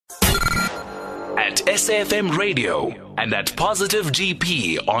at SAFM Radio and at Positive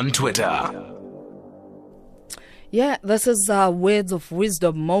GP on Twitter. Yeah, this is our Words of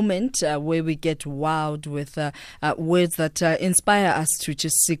Wisdom moment where we get wowed with words that inspire us to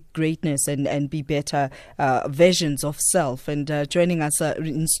just seek greatness and be better versions of self. And joining us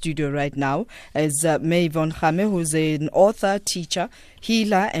in studio right now is Yvonne Kgame, who's an author, teacher,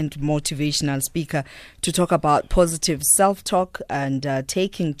 healer and motivational speaker, to talk about positive self-talk and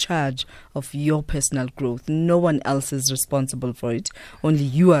taking charge of your personal growth. No one else is responsible for it. Only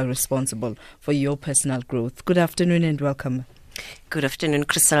you are responsible for your personal growth. Good afternoon and welcome. Good afternoon,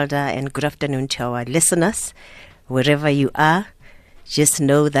 Griselda, and good afternoon to our listeners. Wherever you are, just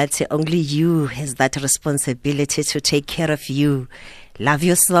know that only you has that responsibility to take care of you. Love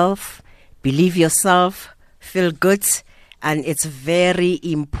yourself, believe yourself, feel good, and it's very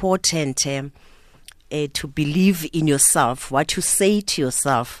important to believe in yourself. What you say to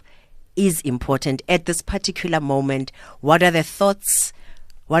yourself is important at this particular moment. What are the thoughts?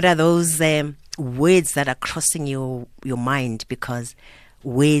 What are those words that are crossing your mind? Because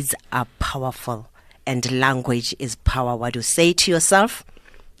words are powerful and language is power. What you say to yourself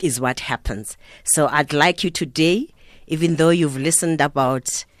is what happens. So I'd like you today, even though you've listened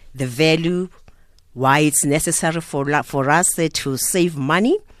about the value, why it's necessary for us to save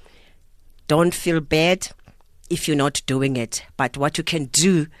money, don't feel bad if you're not doing it. But what you can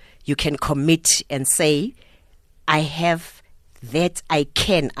do, you can commit and say, I have that I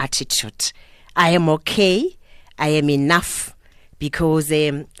can attitude. I am okay. I am enough. Because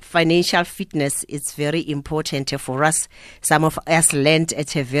financial fitness is very important for us. Some of us learned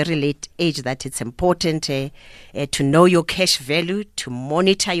at a very late age that it's important to know your cash value, to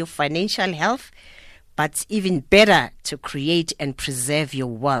monitor your financial health, but even better, to create and preserve your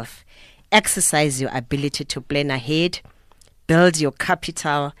wealth. Exercise your ability to plan ahead, build your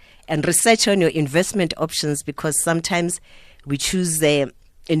capital, and research on your investment options, because sometimes we choose the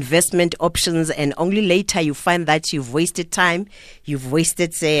investment options and only later you find that you've wasted time, you've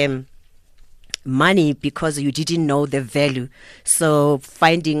wasted money because you didn't know the value. So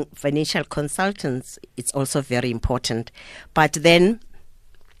finding financial consultants, it's also very important. But then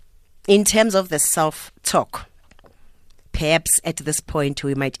in terms of the self-talk, perhaps at this point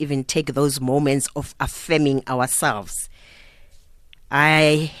we might even take those moments of affirming ourselves.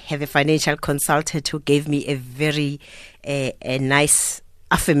 I have a financial consultant who gave me a very a nice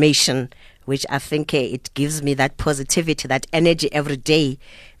affirmation, which I think it gives me that positivity, that energy every day,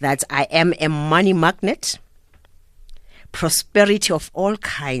 that I am a money magnet. Prosperity of all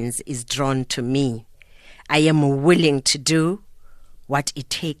kinds is drawn to me. I am willing to do what it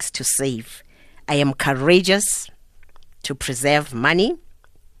takes to save. I am courageous to preserve money,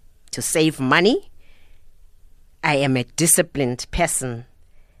 to save money. I am a disciplined person.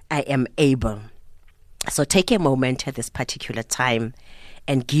 I am able. So take a moment at this particular time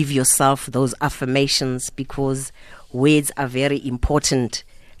and give yourself those affirmations, because words are very important.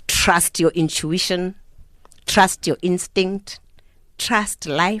 Trust your intuition, trust your instinct, trust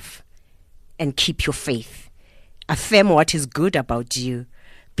life, and keep your faith. Affirm what is good about you.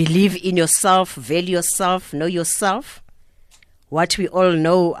 Believe in yourself, value yourself, know yourself. What we all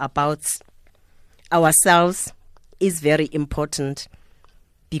know about ourselves is very important,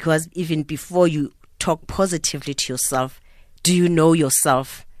 because even before you talk positively to yourself, do you know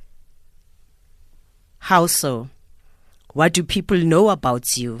yourself? How so? What do people know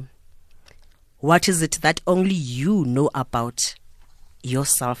about you? What is it that only you know about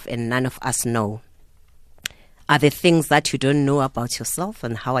yourself and none of us know? Are there things that you don't know about yourself,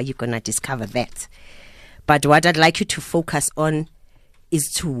 and how are you going to discover that? But what I'd like you to focus on is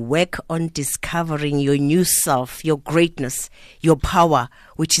to work on discovering your new self, your greatness, your power,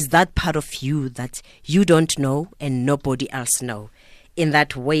 which is that part of you that you don't know and nobody else know. In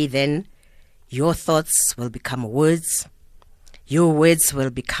that way, then, your thoughts will become words, your words will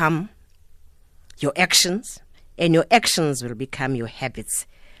become your actions, and your actions will become your habits.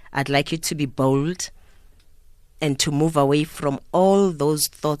 I'd like you to be bold and to move away from all those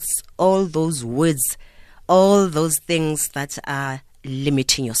thoughts, all those words, all those things that are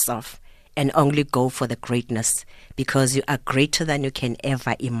limiting yourself, and only go for the greatness, because you are greater than you can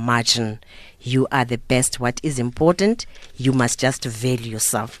ever imagine. You are the best. What is important, you must just value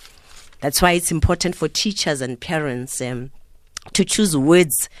yourself. That's why it's important for teachers and parents to choose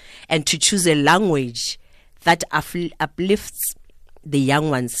words and to choose a language that uplifts the young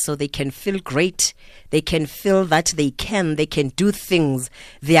ones, so they can feel great. They can feel that they can do things.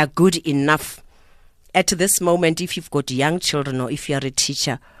 They are good enough. At this moment, if you've got young children or if you're a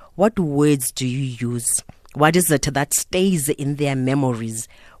teacher, what words do you use? What is it that stays in their memories?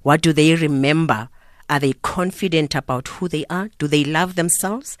 What do they remember? Are they confident about who they are? Do they love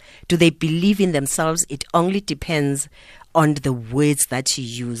themselves? Do they believe in themselves? It only depends on the words that you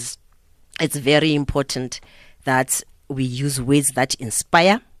use. It's very important that we use words that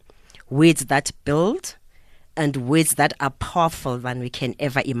inspire, words that build, and words that are powerful than we can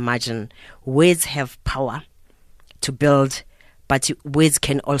ever imagine. Words have power to build, but words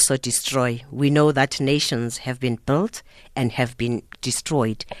can also destroy. We know that nations have been built and have been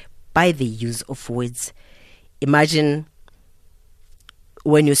destroyed by the use of words. Imagine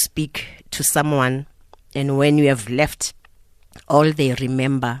when you speak to someone and when you have left, all they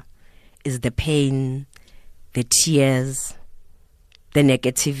remember is the pain, the tears, the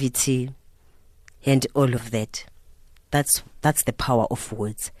negativity, and all of that. That's the power of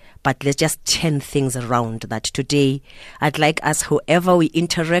words. But let's just turn things around. That today, I'd like us, whoever we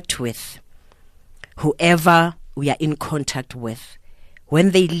interact with, whoever we are in contact with,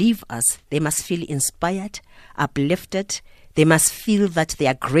 when they leave us, they must feel inspired, uplifted. They must feel that they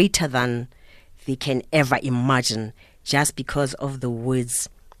are greater than they can ever imagine just because of the words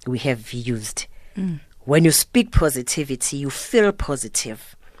we have used. When you speak positivity, you feel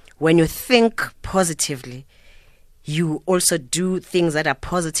positive. When you think positively, you also do things that are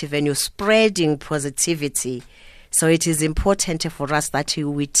positive and you're spreading positivity. So it is important for us that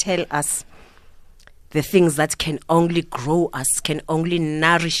we tell us the things that can only grow us, can only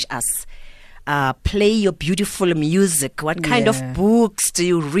nourish us. Play your beautiful music. What kind of books do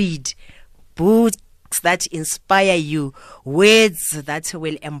you read? Books that inspire you, words that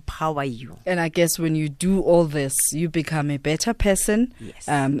will empower you. And I guess when you do all this, you become a better person, Yes.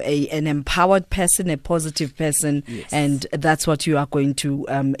 an empowered person, a positive person, Yes. and that's what you are going to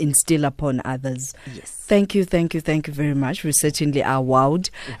instill upon others. Yes. Thank you very much. We certainly are wowed.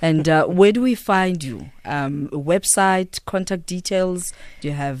 And where do we find you? Website, contact details? Do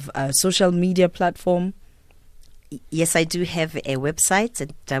you have a social media platform? Yes, I do have a website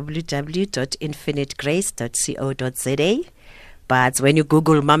at www.infinitegrace.co.za. But when you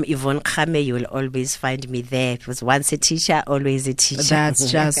Google Mom Yvonne Kgame, you will always find me there. Because once a teacher, always a teacher. That's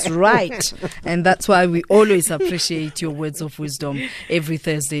just right. And that's why we always appreciate your words of wisdom every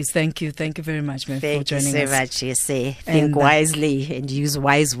Thursdays. Thank you very much, man, for joining us. Thank you so much. Yes, think wisely and use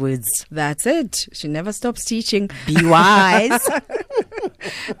wise words. That's it. She never stops teaching. Be wise.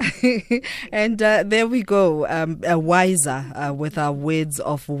 And there we go, wiser with our words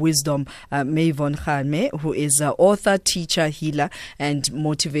of wisdom. Yvonne Kgame, who is an author, teacher, healer, and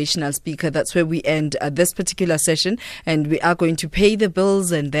motivational speaker. That's where we end this particular session, and we are going to pay the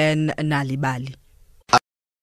bills and then Nalibali.